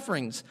bodily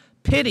sufferings,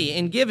 pity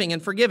in giving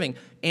and forgiving,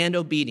 and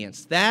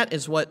obedience. That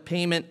is what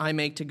payment I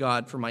make to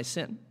God for my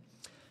sin."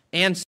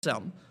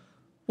 Anselm: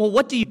 "Well,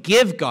 what do you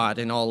give God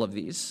in all of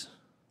these?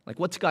 Like,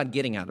 what's God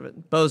getting out of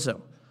it?"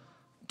 Bozo: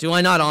 "Do I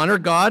not honor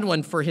God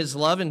when for his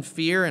love and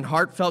fear and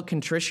heartfelt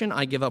contrition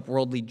I give up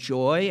worldly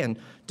joy and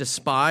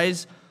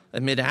despise,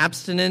 amid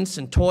abstinence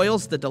and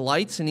toils, the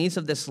delights and ease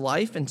of this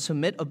life, and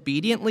submit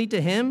obediently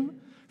to him,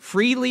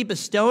 freely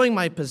bestowing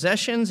my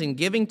possessions and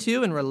giving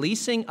to and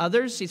releasing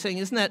others?" He's saying,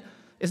 isn't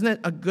that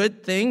a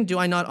good thing? Do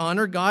I not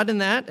honor God in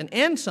that? And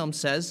Anselm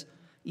says,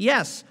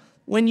 yes,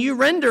 when you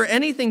render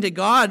anything to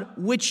God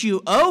which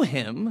you owe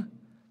him,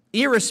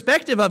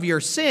 irrespective of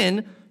your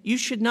sin, you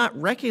should not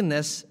reckon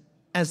this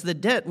as the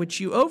debt which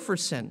you owe for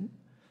sin,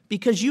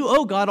 because you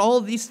owe God all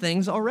of these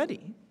things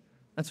already.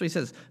 That's what he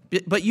says.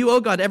 But you owe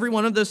God every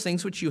one of those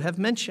things which you have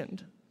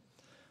mentioned.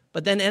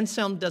 But then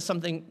Anselm does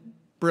something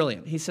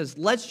brilliant. He says,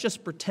 let's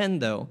just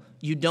pretend, though,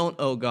 you don't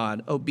owe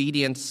God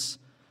obedience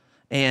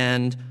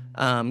and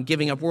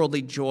giving up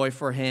worldly joy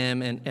for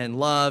him and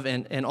love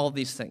and all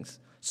these things.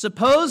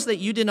 Suppose that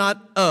you did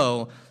not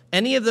owe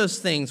any of those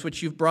things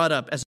which you've brought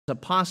up as a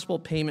possible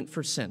payment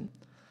for sin.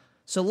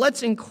 So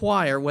let's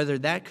inquire whether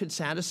that could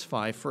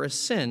satisfy for a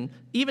sin,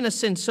 even a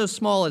sin so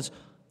small as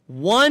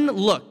one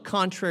look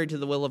contrary to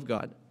the will of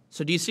God.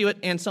 So do you see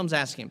what Anselm's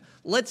asking?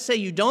 Let's say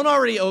you don't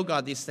already owe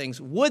God these things.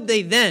 Would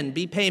they then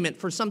be payment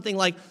for something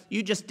like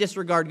you just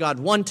disregard God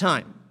one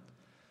time?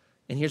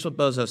 And here's what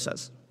Bozo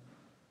says.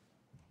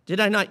 Did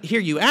I not hear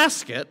you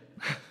ask it?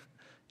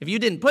 If you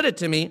didn't put it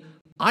to me,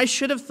 I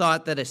should have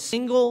thought that a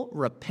single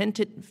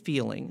repentant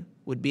feeling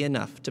would be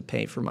enough to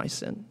pay for my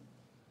sin.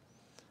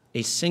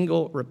 a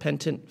single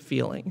repentant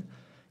feeling.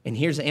 And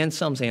here's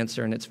Anselm's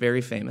answer, and it's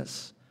very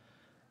famous.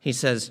 He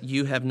says,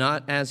 you have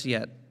not as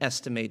yet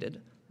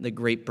estimated the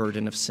great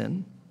burden of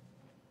sin.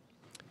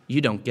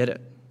 You don't get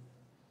it.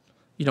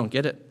 You don't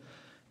get it.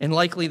 And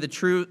likely the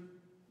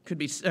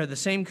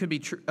same could be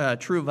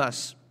true of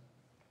us,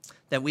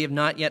 that we have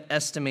not yet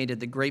estimated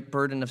the great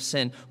burden of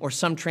sin, or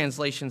some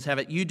translations have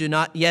it, you do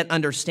not yet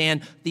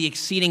understand the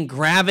exceeding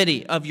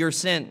gravity of your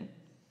sin.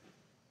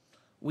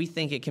 We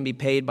think it can be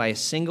paid by a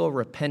single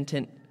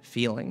repentant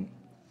feeling.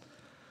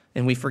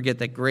 And we forget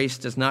that grace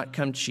does not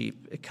come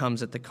cheap. It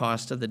comes at the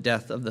cost of the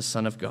death of the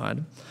Son of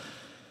God.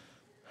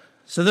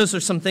 So those are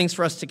some things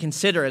for us to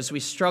consider as we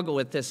struggle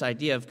with this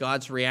idea of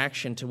God's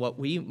reaction to what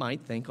we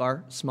might think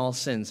are small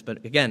sins.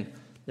 But again,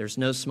 there's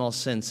no small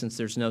sin since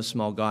there's no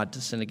small God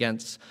to sin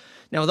against.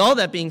 Now, with all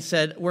that being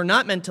said, we're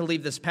not meant to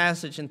leave this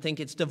passage and think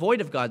it's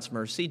devoid of God's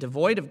mercy,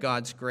 devoid of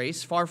God's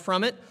grace. Far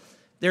from it.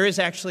 There is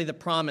actually the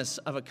promise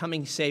of a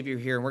coming Savior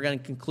here, and we're going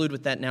to conclude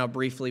with that now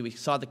briefly. We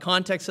saw the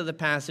context of the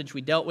passage.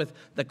 We dealt with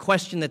the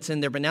question that's in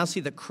there, but now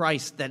see the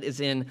Christ that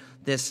is in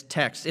this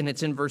text, and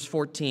it's in verse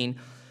 14.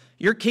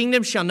 Your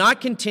kingdom shall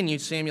not continue,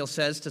 Samuel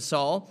says to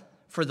Saul,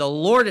 for the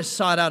Lord has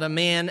sought out a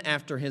man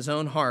after his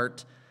own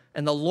heart,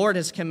 and the Lord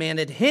has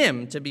commanded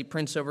him to be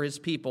prince over his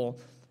people,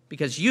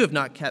 because you have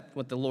not kept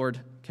what the Lord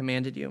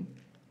commanded you.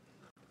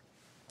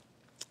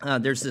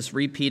 There's this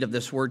repeat of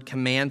this word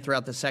command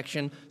throughout the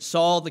section.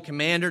 Saul, the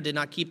commander, did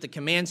not keep the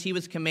commands he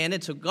was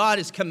commanded, so God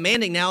is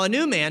commanding now a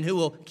new man who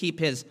will keep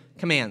his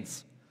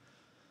commands.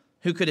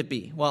 Who could it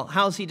be? Well,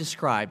 how is he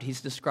described? He's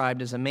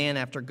described as a man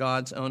after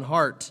God's own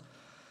heart.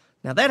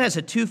 Now, that has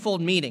a twofold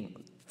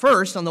meaning.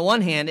 First, on the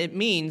one hand, it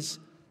means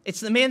it's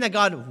the man that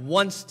God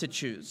wants to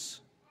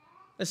choose.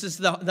 This is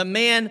the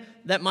man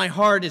that my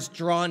heart is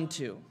drawn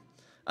to.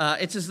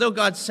 It's as though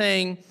God's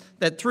saying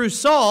that through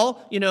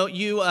Saul,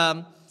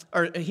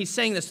 he's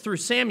saying this through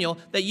Samuel,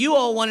 that you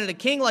all wanted a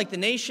king like the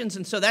nations,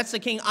 and so that's the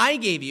king I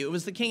gave you. It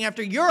was the king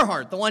after your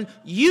heart, the one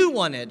you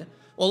wanted.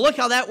 Well, look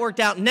how that worked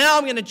out. Now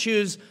I'm going to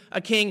choose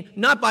a king,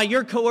 not by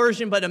your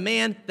coercion, but a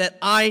man that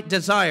I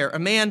desire, a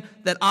man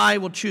that I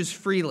will choose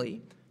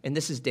freely. And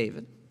this is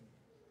David.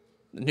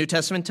 The New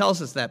Testament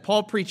tells us that.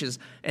 Paul preaches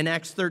in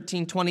Acts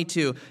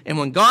 13:22, and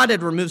when God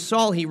had removed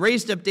Saul, he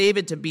raised up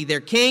David to be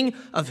their king,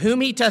 of whom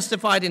he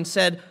testified and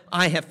said,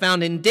 I have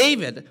found in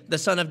David, the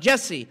son of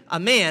Jesse, a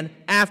man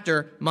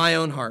after my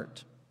own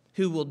heart,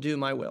 who will do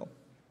my will.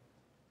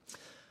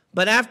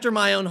 But after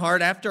my own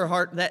heart, after a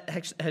heart, that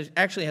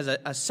actually has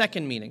a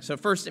second meaning. So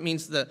first it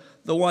means the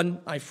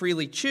one I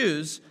freely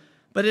choose,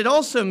 but it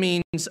also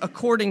means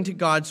according to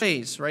God's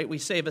ways, right? We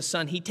say of a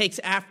son, he takes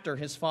after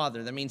his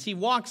father. That means he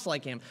walks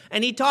like him,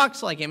 and he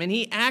talks like him, and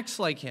he acts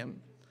like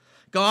him.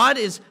 God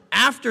is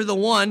after the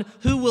one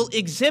who will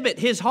exhibit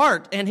his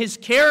heart and his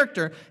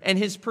character and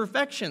his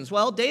perfections.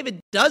 Well, David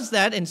does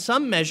that in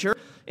some measure,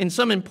 in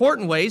some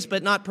important ways,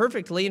 but not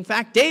perfectly. In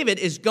fact, David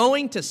is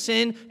going to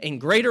sin in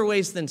greater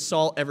ways than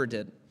Saul ever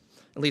did,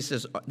 at least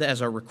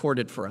as are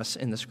recorded for us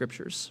in the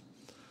Scriptures.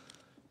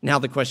 Now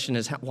the question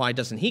is, why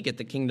doesn't he get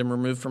the kingdom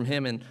removed from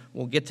him? And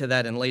we'll get to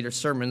that in later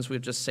sermons. We'll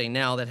just say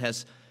now that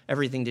has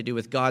everything to do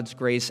with God's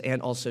grace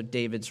and also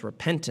David's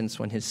repentance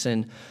when his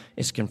sin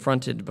is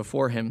confronted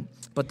before him.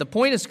 But the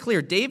point is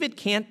clear. David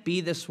can't be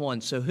this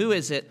one. So who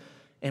is it?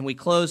 And we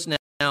close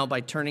now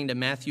by turning to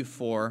Matthew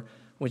 4,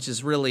 which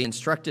is really an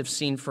instructive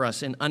scene for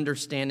us in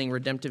understanding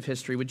redemptive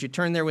history. Would you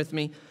turn there with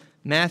me?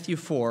 Matthew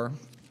 4.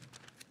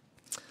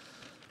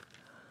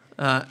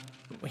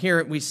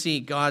 Here we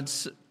see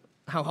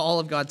how all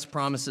of God's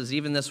promises,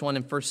 even this one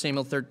in 1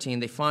 Samuel 13,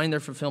 they find their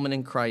fulfillment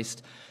in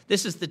Christ.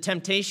 This is the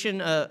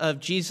temptation of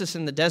Jesus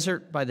in the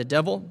desert by the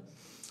devil.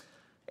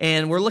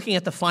 And we're looking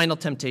at the final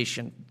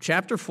temptation,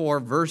 chapter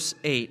 4, verse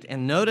 8.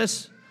 And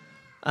notice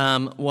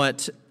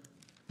what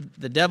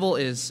the devil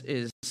is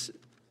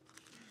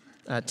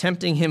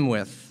tempting him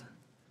with: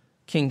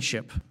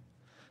 kingship.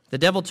 The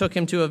devil took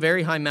him to a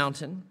very high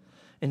mountain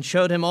and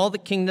showed him all the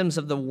kingdoms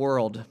of the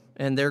world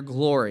and their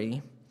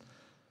glory.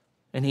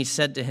 And he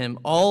said to him,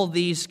 all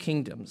these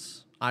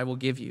kingdoms I will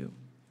give you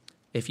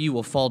if you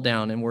will fall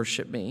down and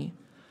worship me.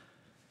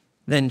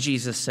 Then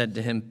Jesus said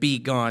to him, be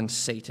gone,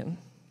 Satan,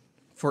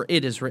 for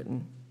it is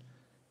written,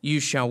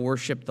 you shall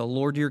worship the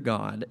Lord your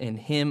God, and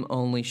him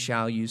only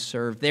shall you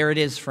serve. There it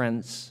is,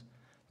 friends.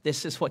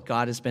 This is what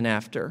God has been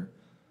after.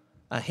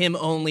 A him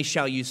only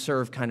shall you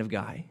serve kind of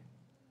guy.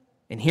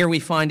 And here we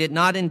find it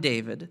not in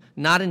David,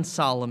 not in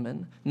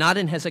Solomon, not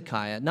in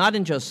Hezekiah, not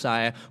in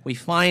Josiah. We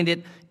find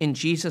it in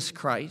Jesus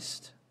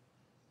Christ.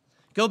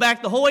 Go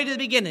back the whole way to the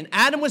beginning.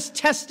 Adam was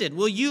tested.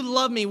 Will you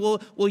love me?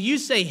 Will you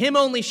say, him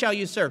only shall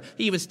you serve?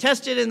 He was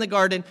tested in the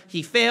garden.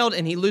 He failed,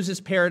 and he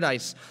loses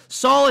paradise.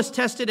 Saul is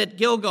tested at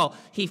Gilgal.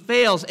 He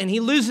fails, and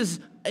he loses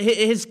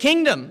his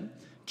kingdom.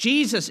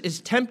 Jesus is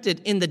tempted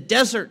in the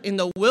desert, in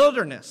the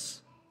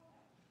wilderness.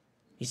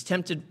 He's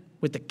tempted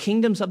with the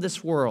kingdoms of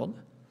this world.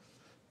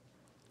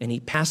 And he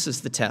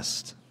passes the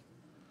test.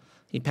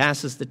 He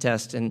passes the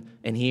test, and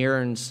he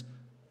earns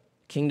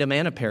kingdom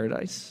and a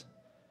paradise.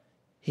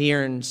 He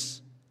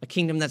earns a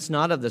kingdom that's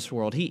not of this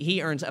world.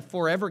 He earns a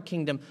forever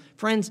kingdom.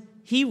 Friends,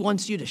 he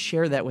wants you to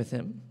share that with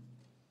him.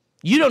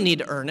 You don't need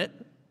to earn it,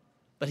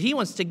 but he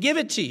wants to give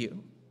it to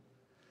you.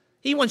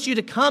 He wants you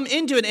to come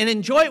into it and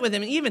enjoy it with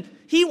him. And even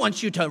he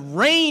wants you to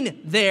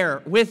reign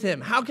there with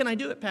him. How can I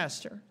do it,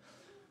 Pastor?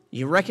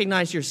 You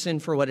recognize your sin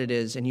for what it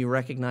is, and you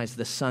recognize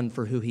the Son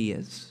for who he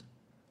is.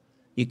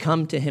 You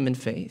come to him in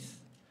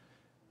faith,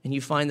 and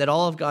you find that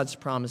all of God's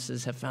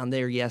promises have found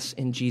their yes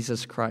in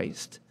Jesus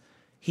Christ.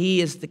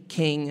 He is the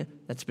King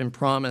that's been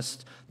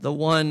promised, the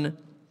one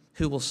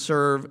who will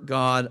serve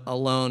God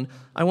alone.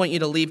 I want you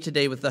to leave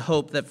today with the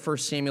hope that 1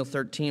 Samuel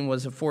 13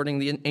 was affording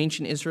the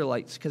ancient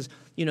Israelites, because,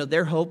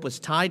 their hope was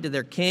tied to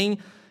their king,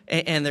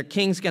 and their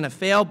king's going to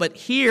fail. But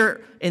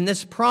here in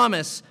this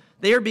promise,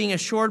 they are being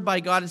assured by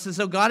God. It's as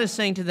though God is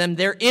saying to them,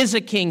 there is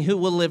a king who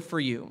will live for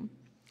you.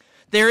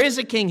 There is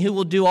a king who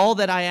will do all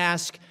that I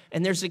ask,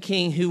 and there's a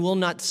king who will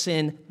not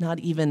sin, not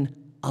even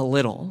a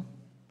little.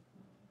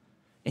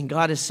 And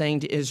God is saying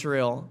to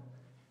Israel,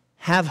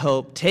 have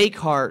hope, take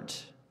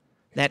heart,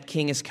 that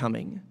king is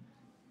coming.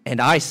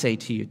 And I say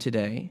to you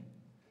today,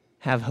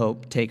 have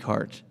hope, take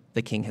heart,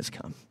 the king has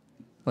come.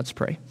 Let's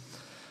pray.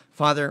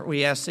 Father,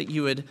 we ask that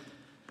you would,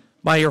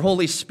 by your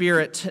Holy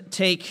Spirit,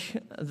 take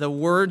the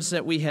words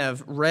that we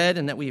have read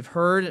and that we've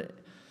heard,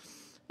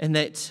 and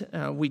that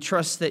we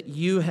trust that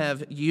you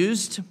have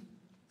used,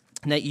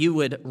 and that you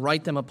would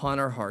write them upon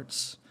our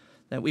hearts,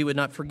 that we would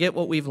not forget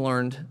what we've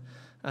learned,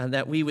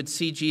 that we would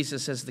see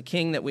Jesus as the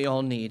King that we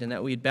all need, and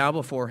that we'd bow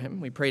before him.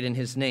 We prayed in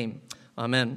his name. Amen.